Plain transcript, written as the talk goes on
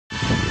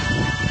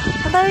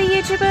Hello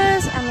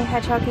YouTubers, Annmarie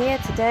Hedgehog here.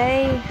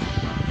 Today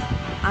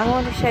I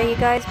want to show you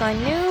guys my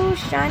new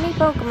shiny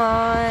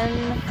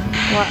Pokemon.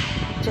 What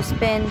just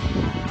been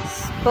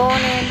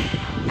spawning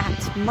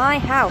at my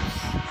house.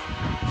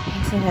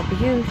 Isn't it a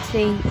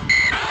beauty?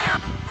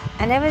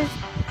 I never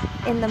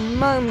in the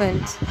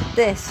moment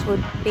this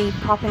would be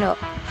popping up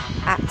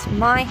at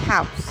my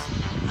house.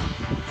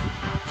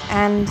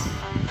 And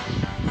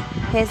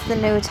here's the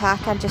new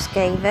attack I just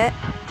gave it.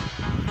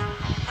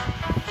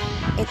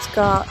 It's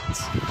got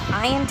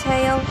Iron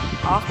Tail,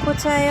 Aqua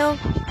Tail.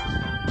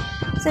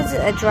 Since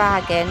it's a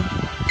dragon,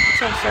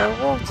 it's also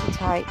a water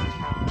type.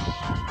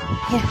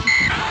 Yeah,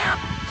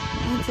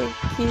 it's so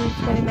cute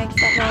when it makes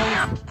that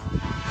noise.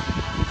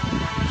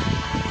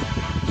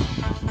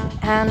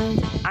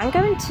 And I'm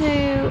going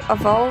to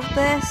evolve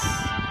this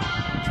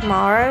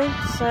tomorrow,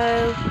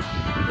 so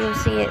you'll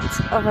see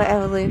its other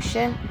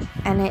evolution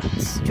and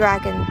its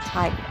dragon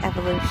type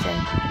evolution.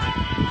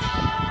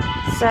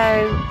 So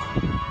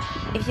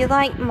if you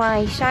like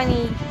my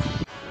shiny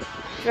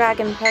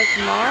dragon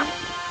Pokemon,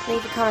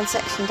 leave a comment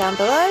section down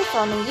below,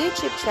 follow my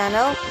YouTube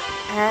channel,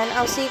 and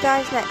I'll see you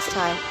guys next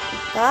time.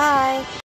 Bye!